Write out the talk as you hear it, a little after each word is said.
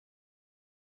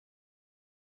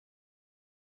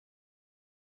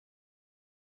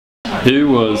Who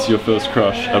was your first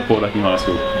crush at Port Acton High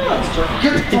School?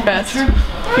 You first. You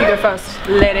go first.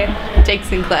 Lady. Jake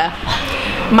Sinclair.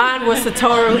 Mine was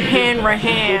Satoru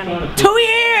Hanrahan. 2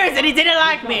 years and he didn't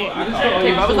like me.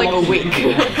 I was like a week.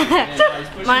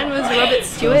 Mine was Robert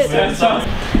Stewart.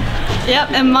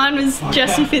 Yep, and mine was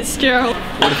Jesse Fitzgerald.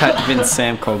 Would have had to been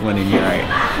Sam Coughlin in year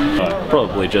 8.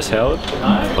 Probably Jess Howard.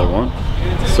 I want.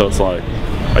 So it's like,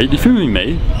 are you filming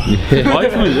me? Why are you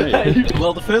filming me?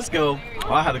 Well, the first girl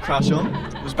I had a crush on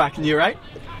was back in year 8.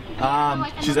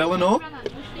 She's Eleanor.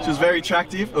 She was very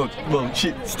attractive. Oh, well,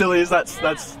 she still is.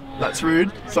 That's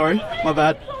rude. Sorry, my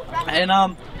bad. And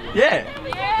yeah,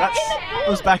 that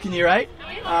was back in year 8.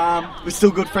 We're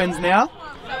still good friends now.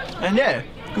 And yeah.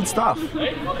 Good stuff.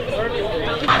 Okay.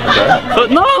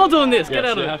 But no, I'm not doing this. Get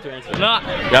out of it. You have to answer it. Nah.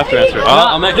 You have to answer it.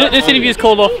 I'll make it. This interview's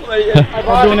called off.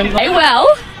 Hey, well,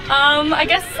 I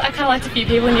guess I kind of liked a few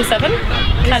people in year 7.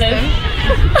 Kind of.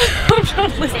 I'm trying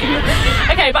to listen.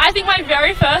 Okay, but I think my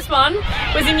very first one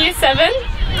was in year 7.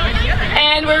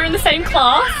 And we were in the same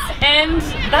class. And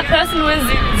that person was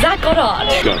Zach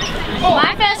Goddard.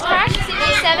 My first crush was in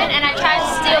year 7 and I tried to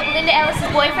steal Belinda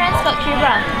Ellis's boyfriend, Scott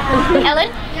Kubra.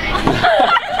 Ellen?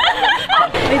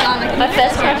 My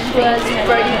first crush was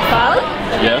Brody McFarlane.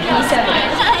 Yeah? Year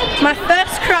 7. My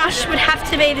first crush would have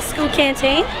to be the school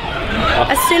canteen.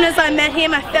 As soon as I met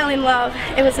him, I fell in love.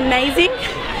 It was amazing.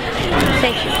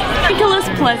 Thank you. Nicholas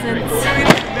Pleasance.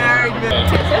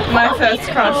 My first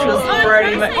crush was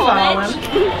Brody McFarlane.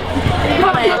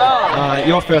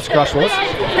 Your first crush was?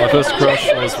 My first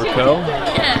crush was Raquel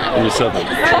in year 7.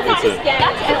 That's it.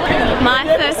 My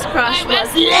first crush was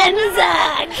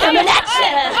Lenza coming at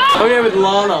you. I'll go with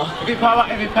Lana.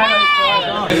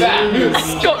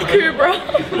 Scott Kubra.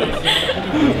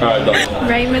 Alright, done.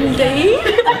 Raymond D.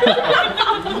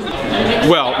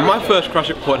 Well, my first crush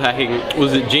at Port Hacking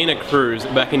was Gina Cruz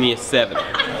back in year 7.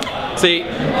 See,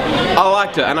 I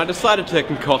liked her and I decided to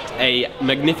concoct a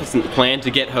magnificent plan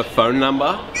to get her phone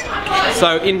number.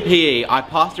 So in PE, I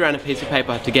passed around a piece of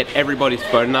paper to get everybody's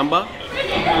phone number.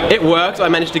 It worked, I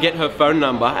managed to get her phone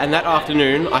number, and that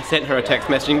afternoon I sent her a text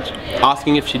message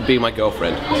asking if she'd be my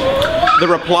girlfriend. The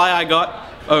reply I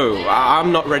got, oh,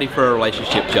 I'm not ready for a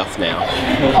relationship just now.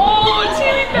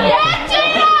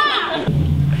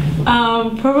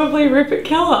 Oh, probably Rupert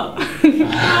Keller.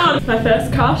 My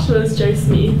first crush was Joe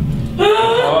Smith.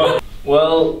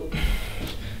 Well,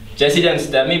 Jessie didn't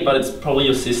stab me, but it's probably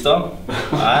your sister.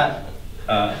 Alright.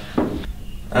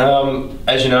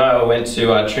 As you know, I went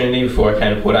to Trinity before I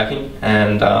came to Port Acton,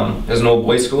 and it was an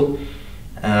all-boys school.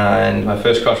 And my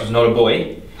first crush was not a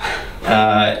boy.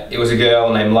 It was a girl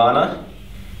named Lana.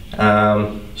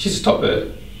 She's a top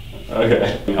bird.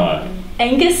 Okay. Hi.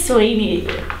 Angus Sweeney.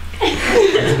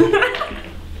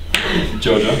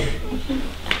 Georgia.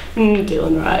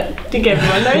 Dylan Wright. I think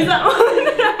everyone knows that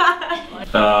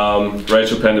one.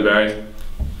 Rachel Penderberry.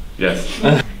 Yes.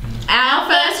 Our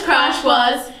first crush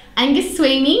was Angus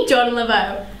Sweeney, Jordan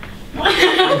Laveau.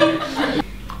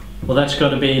 Well, that's got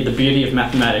to be the beauty of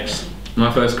mathematics.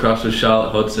 My first crush was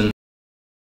Charlotte Hodgson.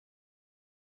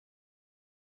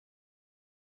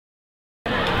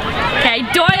 Okay,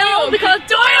 Doyle, because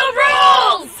Doyle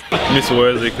rules! Miss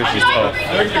Worsley because she's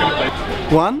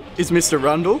tough. One is Mr.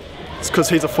 Rundle. It's because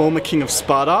he's a former king of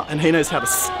Sparta and he knows how to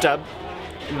stab,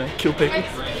 kill people.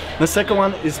 And the second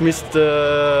one is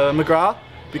Mr. McGrath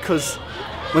because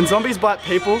when zombies bite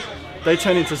people, they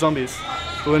turn into zombies.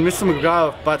 But when Mr.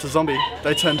 McGrath bites a zombie,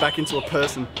 they turn back into a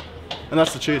person. And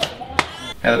that's the truth.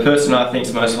 Now, the person I think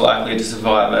is most likely to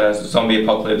survive a zombie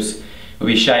apocalypse would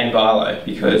be Shane Barlow,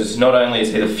 because not only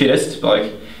is he the fittest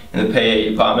bloke in the PE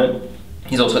department,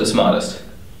 he's also the smartest.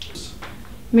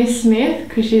 Miss Smith,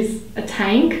 because she's a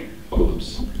tank.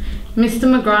 Oops. Mr.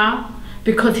 McGrath,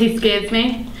 because he scares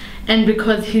me. And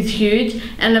because he's huge,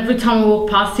 and every time I walk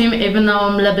past him, even though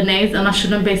I'm Lebanese and I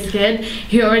shouldn't be scared,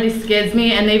 he already scares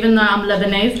me, and even though I'm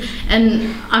Lebanese,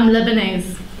 and I'm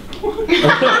Lebanese.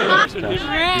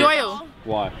 Doyle.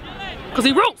 Why? Because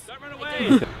he rules!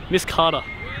 Miss Carter.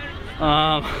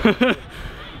 I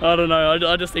don't know,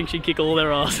 I just think she'd kick all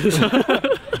their asses.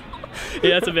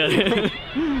 Yeah, that's about it.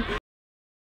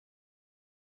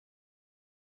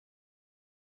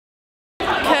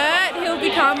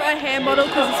 Become a hair model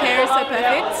because his hair is so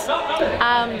perfect.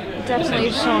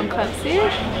 Definitely Sean Clemcy.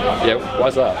 Yeah,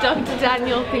 why's that? Dr.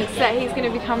 Daniel thinks that he's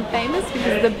going to become famous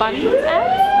because of the Bunnings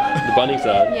ads. The Bunnings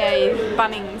ad? Yeah,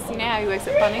 Bunnings. You know how he works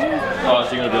at Bunnings? Oh,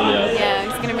 so you're going to do the ads? Yeah,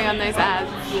 he's going to be on those ads.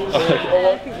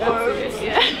 Okay. I think that's it,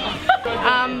 yeah.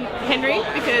 Henry,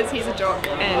 because he's a jock,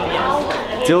 and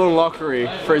yeah. Dylan Lockery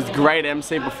for his great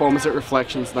MC performance at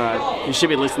Reflections Night. You should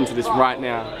be listening to this right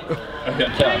now. Okay,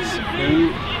 Cass,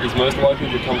 who is most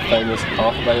likely to become famous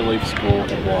after they leave school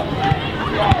and why?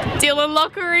 Dylan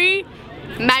Lockery,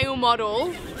 male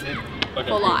model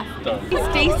for life. Done. He's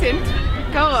decent.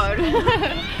 God.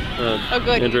 Oh,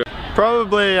 good. Andrew.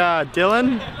 Probably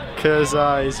Dylan, because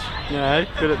he's, you know,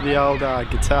 good at the old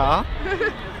guitar.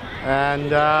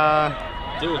 And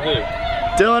Dylan who?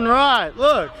 Dylan Wright,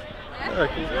 look.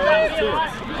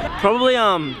 Probably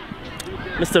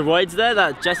Mr. Roids there,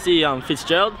 that Jesse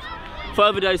Fitzgerald, for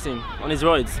overdosing on his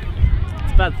roids.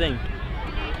 It's a bad thing.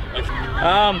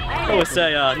 I would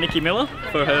say Nikki Miller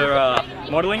for her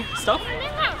modelling stuff.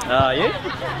 Yeah,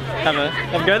 have a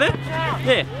go there.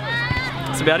 Yeah,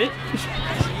 that's about it.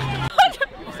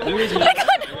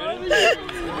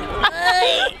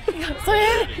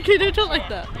 Can you talk like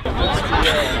that?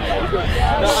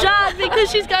 Shut, because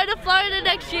she's going to Florida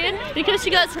next year, because she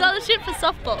got a scholarship for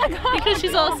softball, because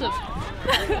she's awesome.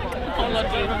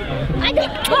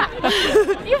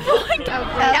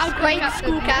 Our great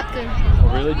school captain. Oh,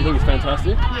 really? Do you think it's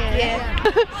fantastic?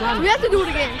 Yeah. We have to do it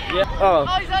again. Yeah. Oh,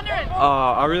 he's under it.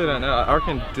 I really don't know. I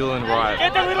reckon Dylan Wright.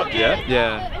 Get the little kid.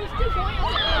 Yeah.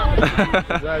 Is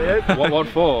that it? What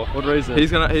for? What reason?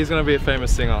 He's gonna be a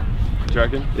famous singer. Do you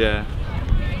reckon? Yeah.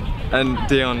 And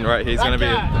Dion, right? He's gonna be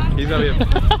a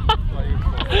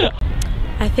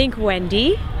I think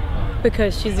Wendy,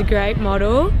 because she's a great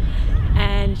model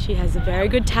and she has a very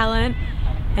good talent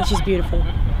and she's beautiful.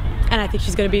 And I think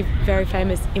she's going to be very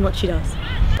famous in what she does.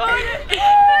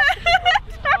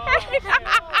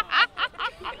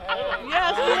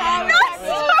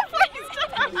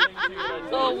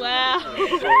 Oh wow.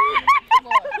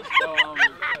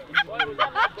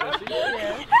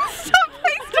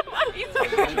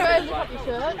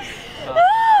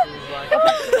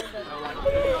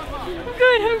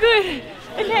 Good, I'm good.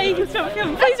 Okay, you can stop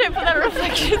filming. Please don't put that on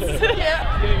Reflections.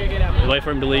 Wait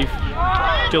for him to leave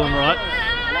Dylan Wright,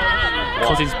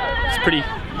 because he's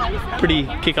pretty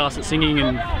kick-ass at singing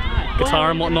and guitar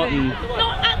and whatnot, and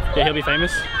yeah, he'll be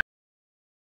famous.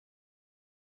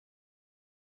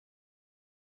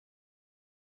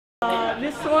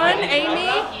 This one, Amy,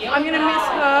 I'm gonna miss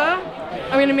her.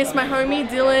 I'm gonna miss my homie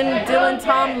Dylan,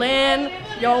 Tom, Lan.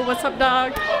 Yo, what's up,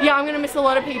 dog? Yeah, I'm gonna miss a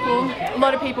lot of people.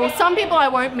 Some people I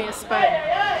won't miss, but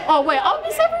oh wait, I'll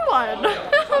miss everyone.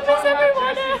 I'll miss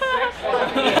everyone.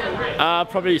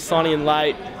 Probably Sonny and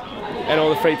Late, and all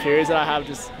the free periods that I have,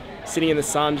 just sitting in the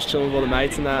sun, just chilling with all the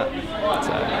mates and that.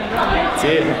 So that's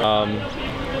it.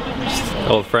 Just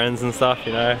all the friends and stuff,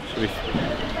 you know.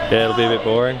 Yeah, it'll be a bit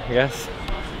boring, I guess.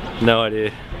 No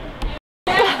idea.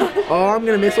 Oh, I'm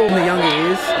gonna miss all the younger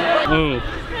years. Ooh,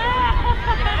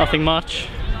 nothing much.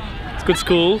 It's good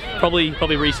school. Probably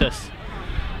recess.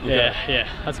 Yeah,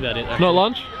 that's about it. Actually. Not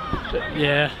lunch?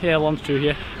 Yeah, lunch too.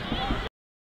 Yeah.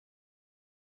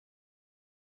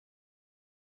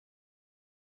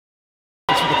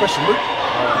 Answer the question, Luke.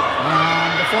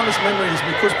 The fondest memories,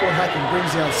 because Port Hacking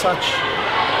brings out such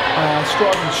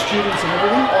striving students and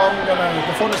everything.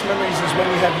 The fondest memories is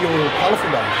when you have your colourful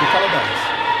days, your colour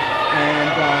days.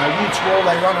 And U12,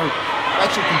 they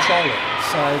actually control it.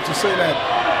 So to see that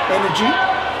energy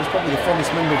is probably the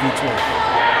fondest memory of U12.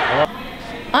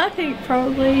 I think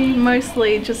probably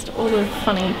mostly just all the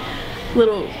funny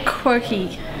little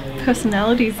quirky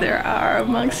personalities there are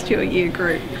amongst your year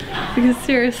group. Because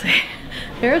seriously,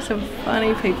 there are some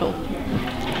funny people.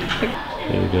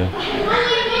 There we go.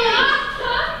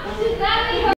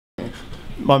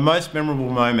 My most memorable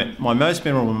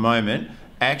moment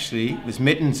actually was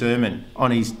Metten Zerman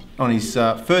on his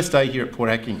first day here at Port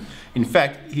Hacking. In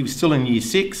fact, he was still in year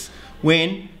 6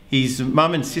 when his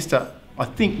mum and sister, I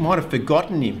think, might have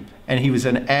forgotten him, and he was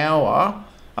an hour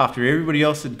after everybody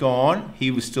else had gone, he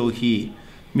was still here.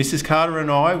 Mrs. Carter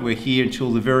and I were here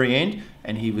until the very end,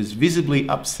 and he was visibly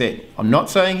upset. I'm not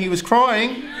saying he was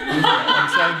crying, I'm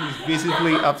saying he was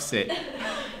visibly upset.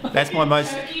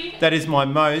 That is my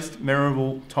most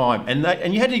memorable time.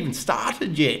 And you hadn't even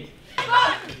started yet.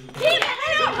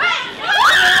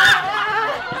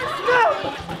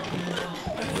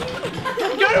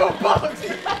 Go to a box!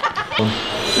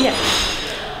 Yeah.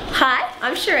 Hi,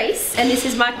 I'm Cheryse, and this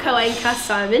is my co-anchor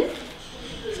Simon.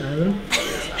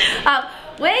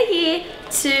 We're here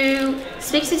to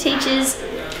speak to teachers,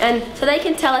 and so they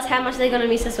can tell us how much they're going to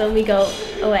miss us when we go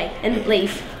away and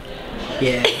leave.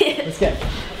 Yeah, let's go.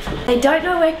 They don't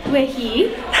know we're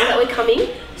here and that we're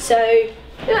coming, so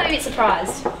we might be a bit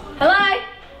surprised. Hello?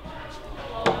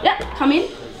 Yep, come in.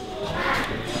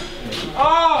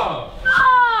 Oh!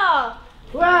 Oh!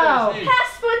 Wow! How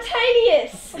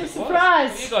spontaneous! What a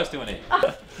Surprise! What are you guys doing here?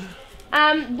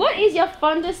 What is your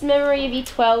fondest memory of year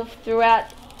 12 throughout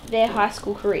their high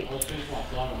school career?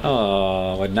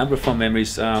 Oh, a number of fond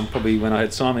memories. Probably when I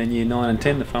had Simon in year 9 and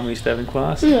 10, the fun we used to have in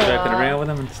class, Yeah. joking around with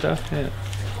them and stuff. Yeah.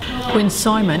 When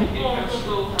Simon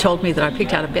told me that I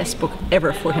picked out a best book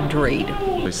ever for him to read.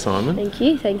 Simon. Thank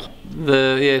you, thank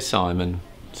you. Simon.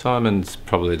 Simon's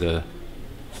probably going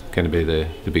to be the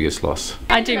biggest loss.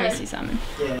 I do miss you, Simon.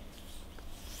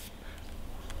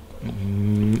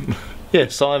 Yeah,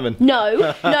 Simon.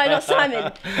 No, not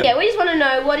Simon. Yeah, we just want to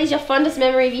know, what is your fondest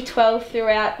memory of year 12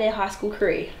 throughout their high school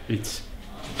career? It's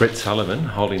Brett Sullivan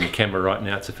holding the camera right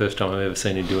now. It's the first time I've ever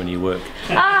seen him do any work.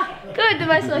 Ah, good, the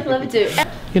most I can ever do.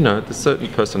 You know, there's certain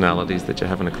personalities that you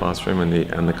have in a classroom and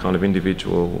the kind of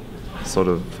individual sort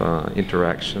of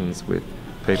interactions with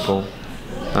people.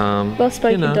 Well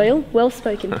spoken, Doyle. Well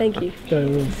spoken, thank you.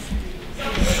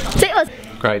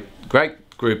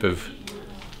 Great group of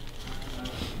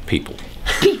people.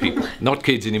 People. Not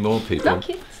kids anymore, people. Not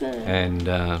kids, no. And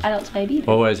adults maybe.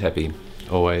 always happy,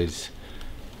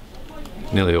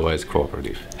 nearly always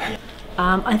cooperative.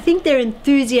 I think their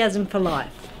enthusiasm for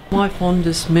life. My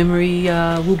fondest memory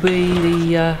will be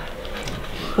the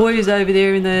boys over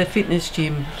there in the fitness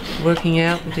gym working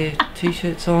out with their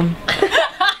t-shirts on.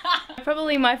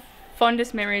 Probably my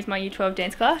fondest memory is my year 12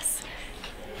 dance class.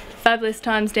 Fabulous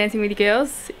times dancing with you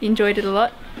girls, enjoyed it a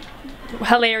lot.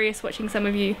 Hilarious watching some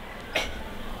of you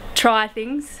try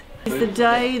things. It's the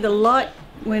day the light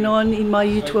went on in my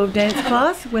Year 12 dance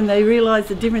class when they realised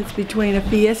the difference between a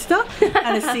fiesta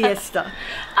and a siesta.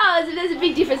 Oh, so there's a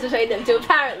big difference between them two,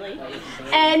 apparently.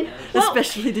 And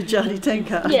especially to Johnny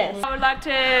Tenka. Yes. I would like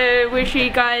to wish you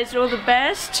guys all the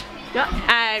best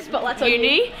at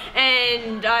uni,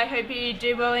 and I hope you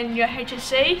do well in your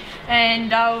HSC,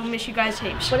 and I'll miss you guys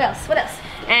heaps. What else? What else?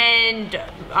 And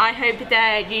I hope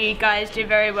that you guys do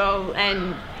very well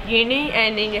in uni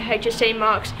and in your HSC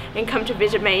marks, and come to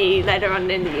visit me later on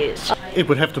in the years. It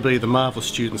would have to be the marvellous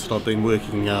students that I've been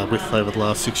working with over the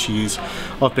last 6 years.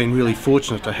 I've been really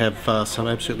fortunate to have some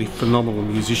absolutely phenomenal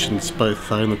musicians,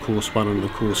 both in the course 1 and the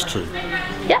course 2.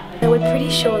 Yeah, and we're pretty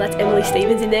sure that's Emily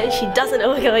Stevens in there. She doesn't know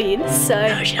we're going in, so...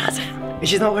 No, she doesn't. And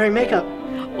she's not wearing makeup.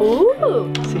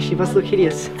 Ooh. So she must look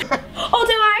hideous. Oh,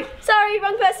 don't worry. Sorry,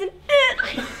 wrong person.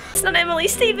 It's not Emily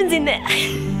Stevens in there.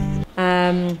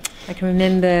 I can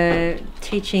remember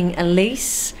teaching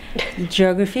Elise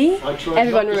geography.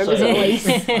 Everyone remembers Elise.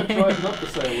 I tried not to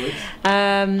say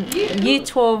Elise. Year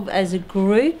 12 as a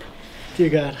group. Dear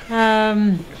God.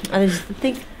 I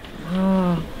think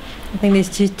there's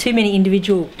too many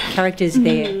individual characters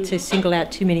there to single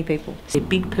out too many people. They're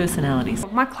big personalities.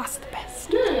 My class is the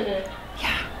best.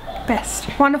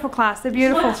 Best. Wonderful class, they're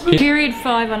beautiful. Period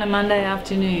 5 on a Monday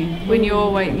afternoon when you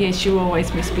always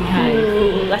misbehave.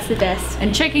 Ooh, that's the best.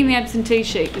 And checking the absentee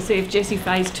sheet to see if Jessie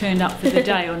Faye's turned up for the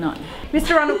day or not.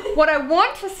 Mr. Arnold, what I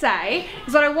want to say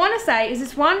is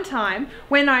this one time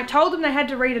when I told them they had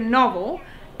to read a novel,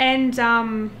 and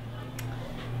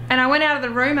I went out of the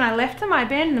room and I left them, I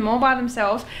abandoned them all by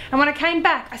themselves, and when I came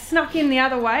back I snuck in the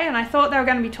other way and I thought they were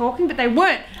going to be talking, but they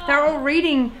weren't. They were all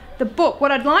reading the book.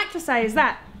 What I'd like to say is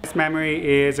that This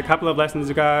memory is a couple of lessons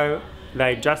ago.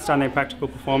 They'd just done their practical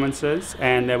performances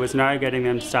and there was no getting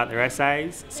them to start their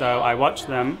essays, so I watched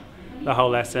them the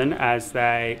whole lesson as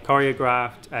they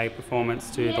choreographed a performance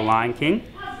to The Lion King.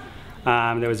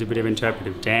 There was a bit of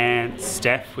interpretive dance,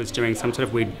 Steph was doing some sort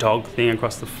of weird dog thing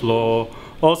across the floor,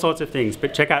 all sorts of things,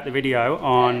 but check out the video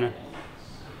on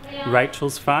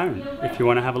Rachel's phone if you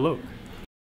want to have a look.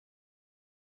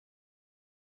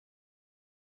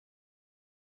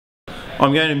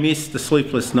 I'm going to miss the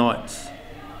sleepless nights.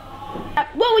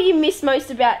 What will you miss most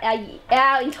about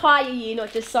our entire year,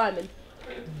 not just Simon?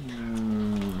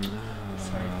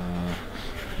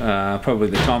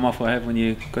 Probably the time off I have when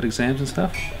you got exams and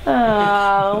stuff.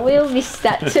 Oh, we'll miss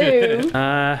that too.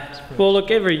 Well,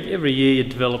 look, every year you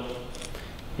develop,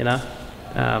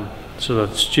 sort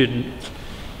of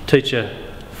student-teacher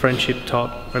friendship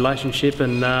type relationship,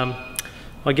 and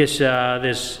I guess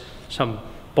there's some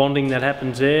bonding that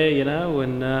happens there,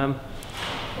 and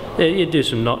you do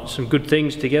some good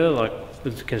things together, like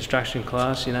with the construction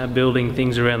class, building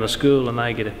things around the school, and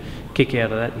they get a kick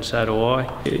out of that, and so do I.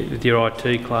 With your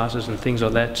IT classes and things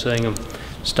like that, seeing them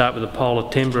start with a pile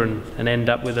of timber and end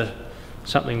up with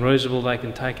something reasonable they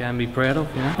can take home and be proud of.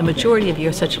 The majority of you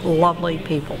are such lovely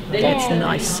people. It's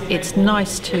nice. It's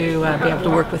nice to be able to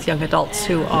work with young adults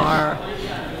who are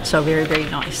so very, very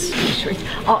nice.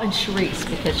 Oh, and Cheryse,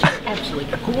 because she's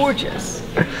absolutely gorgeous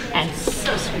and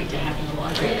so sweet to have in the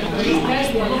library.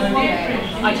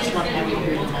 I just love having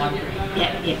her in the library.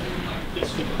 Yeah.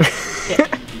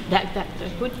 That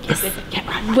good. Yes. Yeah,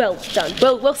 right. Well done.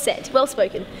 Well said. Well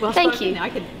spoken. Thank you.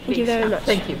 Thank you very much.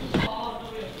 Thank you.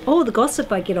 All the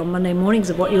gossip I get on Monday mornings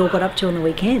of what you all got up to on the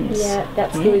weekends. Yeah,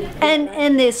 that's good.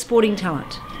 And their sporting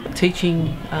talent.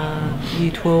 Teaching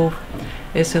Year 12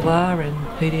 SLR and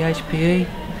PDHPE.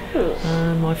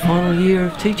 My final year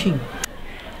of teaching.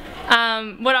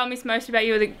 What I'll miss most about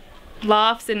you are the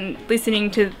laughs and listening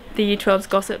to the Year 12's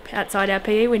gossip outside our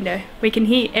PE window. We can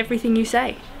hear everything you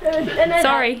say.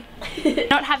 Sorry.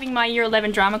 Not having my Year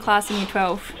 11 drama class in Year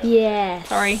 12. Yeah.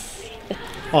 Sorry.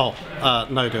 Oh,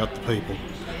 no doubt the people.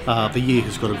 The year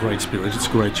has got a great spirit. It's a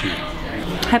great year.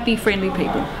 Happy, friendly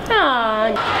people.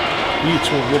 Aww. Year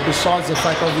 12, well, besides the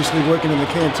fact obviously working in the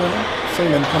canteen,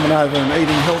 seeing them coming over and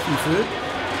eating healthy food,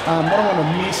 what I want to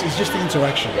miss is just the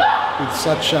interaction with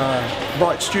such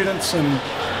bright students, and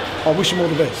I wish them all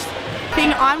the best. The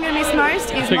thing I'm going to miss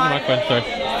most is thing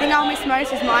I'll miss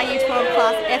most is my Year 12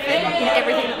 class effort in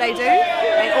everything that they do.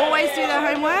 They always do their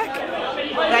homework,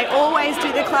 they always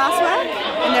do their classwork,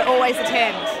 and they always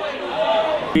attend.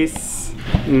 Miss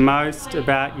most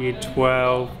about Year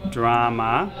 12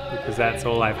 drama, because that's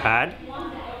all I've had.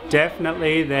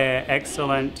 Definitely their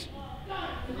excellent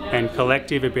and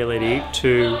collective ability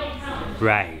to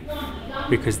rave,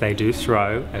 because they do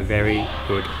throw a very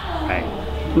good rave.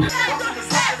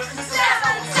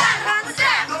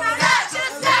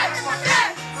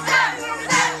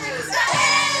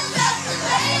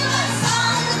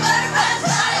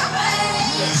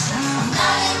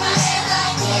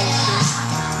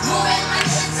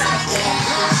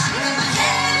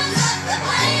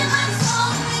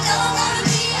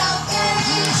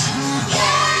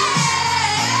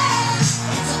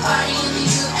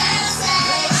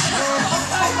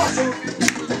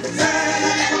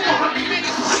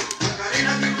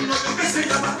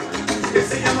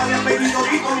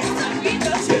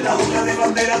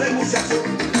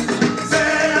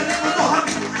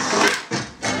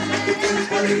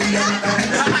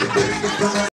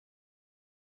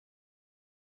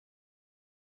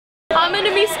 I'm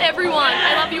gonna miss everyone.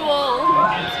 I love you all.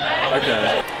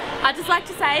 Okay. I'd just like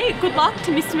to say good luck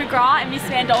to Mr. McGrath and Miss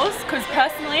Van Dols, because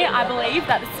personally I believe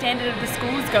that the standard of the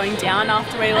school is going down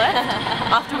after we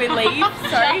leave.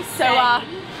 Sorry. So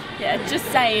yeah, just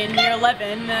saying, Year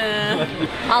 11.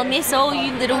 I'll miss all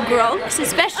you little grogs,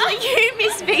 especially you,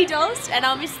 Miss Beatles, and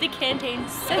I'll miss the canteen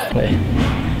system.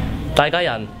 大家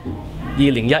人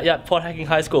，2011 Port Hacking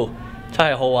High School 真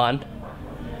係好玩，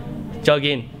再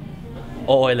見，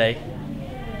我愛你。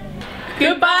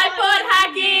 Goodbye, Port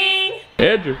Hacking!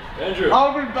 Andrew.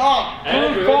 I'll be back.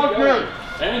 Andrew. Goodbye, Port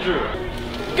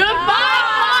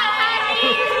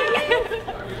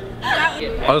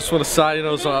Hacking! I just want to say, you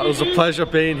know, it was a pleasure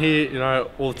being here. You know,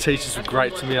 all the teachers were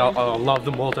great to me. I love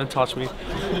them all. Don't touch me.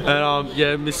 And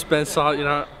yeah, Miss Spencer, you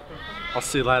know, I'll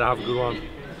see you later. Have a good one.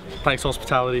 Thanks,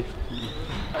 hospitality.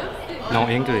 No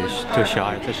English. Too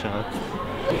shy.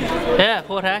 Yeah,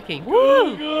 Port Hacking.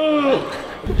 Woo!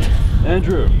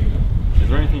 Andrew, is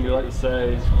there anything you'd like to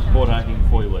say Port Hacking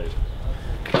before you leave?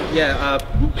 Yeah,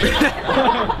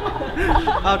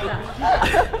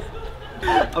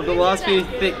 of the last few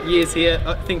years here,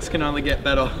 things can only get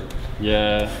better.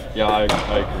 Yeah, I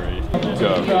agree.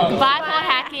 Go. Bye, Port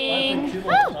Hacking!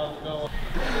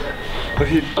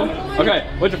 Okay,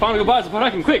 what's your final goodbyes to Port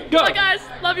Hacking? Quick, go! Bye guys,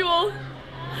 love you all.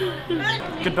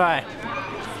 Goodbye.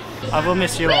 I will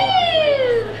miss you all.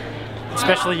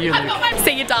 Especially you, Luke.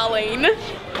 See you, Darlene.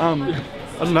 I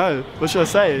don't know. What should I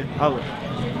say?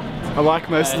 I like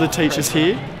most of the teachers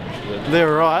here. They're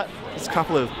alright. There's a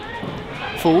couple of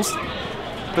fools,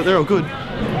 but they're all good.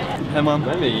 Hey, Mum.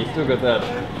 Maybe you still got that.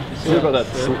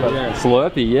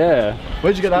 Slurpee, yeah.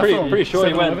 Where'd you get that from? Pretty sure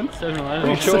you went. 7-Eleven?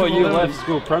 Pretty sure you left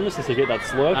school premises to get that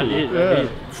Slurpee. I did. Yeah.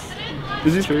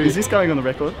 Is this going on the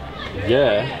record?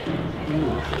 Yeah.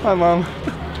 Hi, Mum.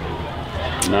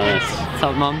 Nice. What's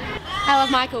up, Mum? I love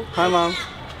Michael. Hi, Mum.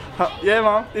 Yeah,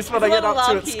 Mum. This is what I get up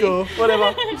to at school.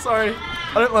 Whatever. I'm sorry.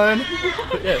 I don't learn.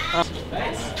 But yeah.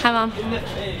 Hi, Mum.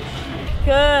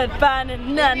 Goodbye,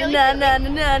 na.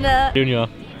 Junior.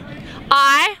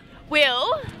 I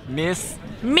will Miss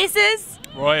Mrs.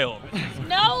 Royal.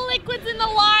 No liquids in the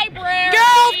library.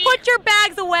 Girls, put your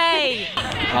bags away.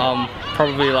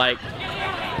 Probably like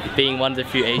being one of the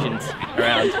few Asians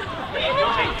around.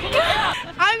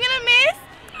 I'm gonna miss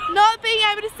not being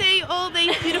able to see all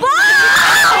these beautiful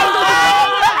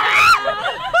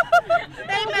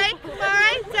They make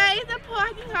my days at Port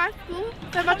Hacking High School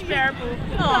so much bearable.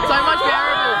 So much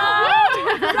bearable.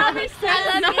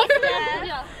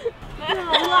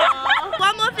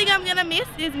 One more thing I'm gonna miss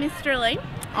is Mr. Lee.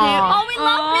 Oh, we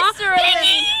love Mr.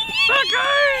 Lee.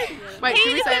 Wait,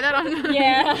 should we say that on?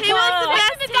 Yeah. He was the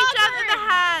best teacher I've ever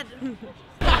had.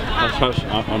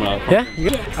 Yeah?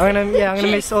 I'm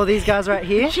gonna miss all these guys right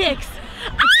here. Chicks.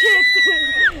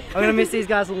 I'm gonna miss these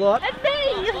guys a lot.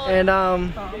 And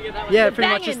yeah, pretty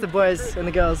much just the boys and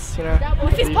the girls, you know.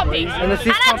 The fist pumping. And the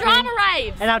fist our pumping. drama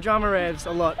raves. And our drama raves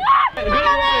a lot.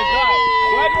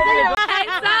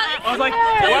 I was like,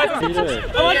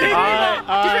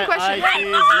 different question.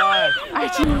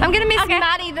 I'm gonna miss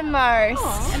Maddie the most.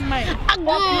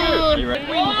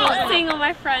 Seeing all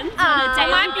my friends.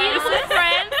 And my beautiful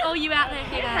friends, all you out there,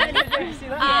 hey guys.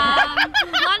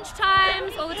 Lunch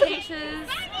times, all the teachers.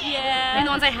 Yeah. And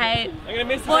the ones I hate. I'm gonna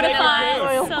miss water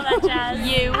fights, all that jazz.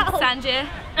 You, Sanjay.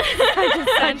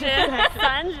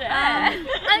 Sanjay.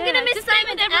 I'm gonna miss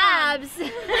Simon abs.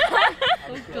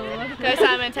 Oh god. Go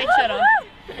Simon, take your shirt off.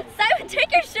 Simon,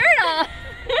 take your shirt off.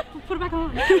 Put it back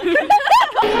on.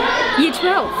 Year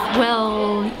 12.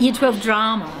 Well, Year 12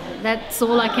 drama. That's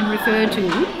all I can refer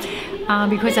to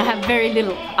because I have very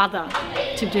little other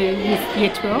to do with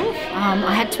Year 12.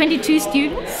 I had 22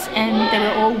 students and they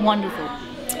were all wonderful.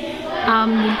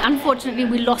 Unfortunately,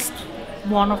 we lost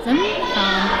one of them,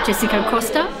 Jessica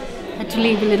Costa, had to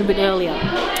leave a little bit earlier.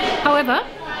 However,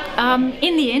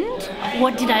 in the end,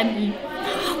 what did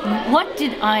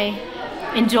I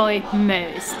enjoy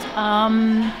most?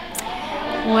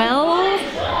 Well,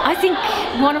 I think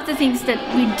one of the things that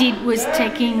we did was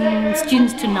taking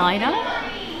students to NIDA,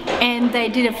 and they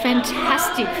did a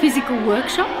fantastic physical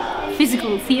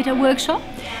theatre workshop,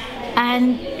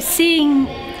 and seeing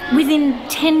within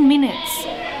 10 minutes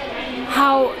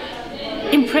how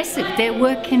impressive their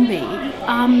work can be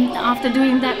after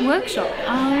doing that workshop.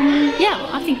 Yeah,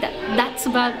 I think that's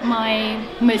about my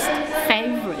most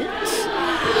favourite.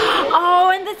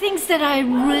 Oh, and the things that I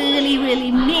really,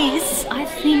 really miss, I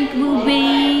think will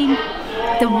be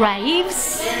the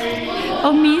raves.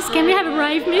 Oh, Miss, can we have a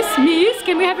rave, Miss? Miss,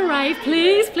 can we have a rave,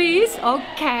 please, please?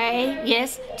 Okay,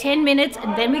 yes, 10 minutes,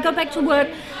 and then we go back to work.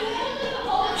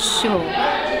 Sure.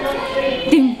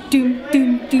 Doom, doom,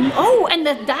 doom, doom. Oh, and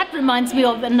that reminds me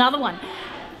of another one.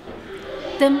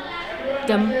 Dum,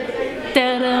 dum,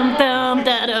 da-dum, dum,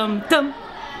 da-dum, dum,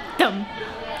 dum,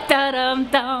 da-dum,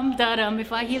 dum, da-dum.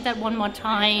 If I hear that one more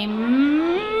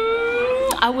time,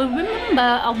 I will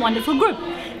remember a wonderful group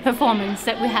performance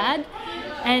that we had,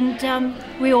 and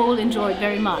we all enjoyed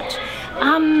very much.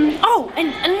 Oh,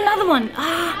 and another one.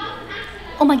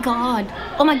 Oh my God.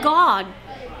 Oh my God.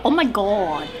 Oh my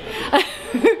God.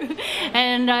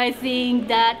 And I think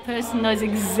that person knows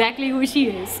exactly who she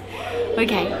is.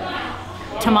 Okay,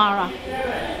 Tamara,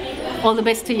 all the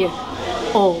best to you,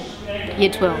 all, Year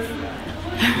 12.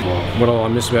 What I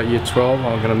miss about Year 12,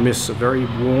 I'm going to miss a very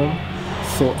warm,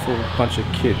 thoughtful bunch of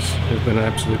kids. It's been an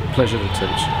absolute pleasure to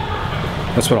teach.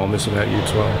 That's what I'll miss about Year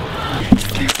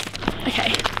 12.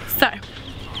 Okay, so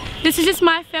this is just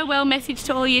my farewell message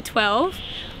to all Year 12.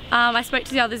 I spoke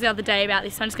to the others the other day about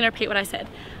this, so I'm just going to repeat what I said.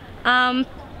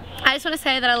 I just want to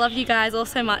say that I love you guys all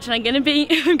so much, and I'm going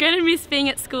to miss being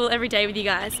at school every day with you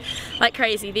guys like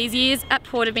crazy. These years at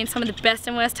Port have been some of the best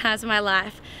and worst times of my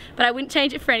life, but I wouldn't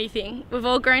change it for anything. We've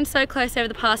all grown so close over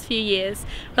the past few years.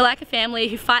 We're like a family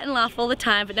who fight and laugh all the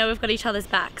time, but know we've got each other's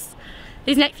backs.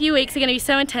 These next few weeks are going to be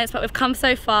so intense, but we've come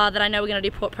so far that I know we're going to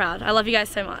do Port proud. I love you guys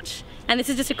so much. And this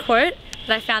is just a quote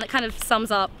that I found that kind of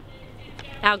sums up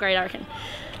our grade, I reckon.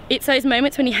 It's those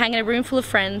moments when you hang in a room full of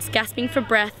friends, gasping for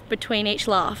breath between each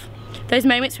laugh. Those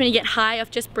moments when you get high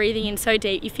off just breathing in so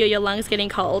deep you feel your lungs getting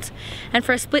cold. And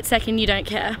for a split second you don't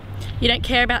care. You don't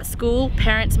care about school,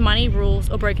 parents, money, rules,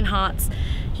 or broken hearts.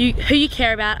 Who you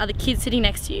care about are the kids sitting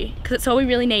next to you. Because it's all we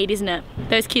really need, isn't it?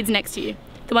 Those kids next to you.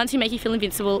 The ones who make you feel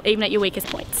invincible even at your weakest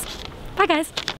points. Bye guys.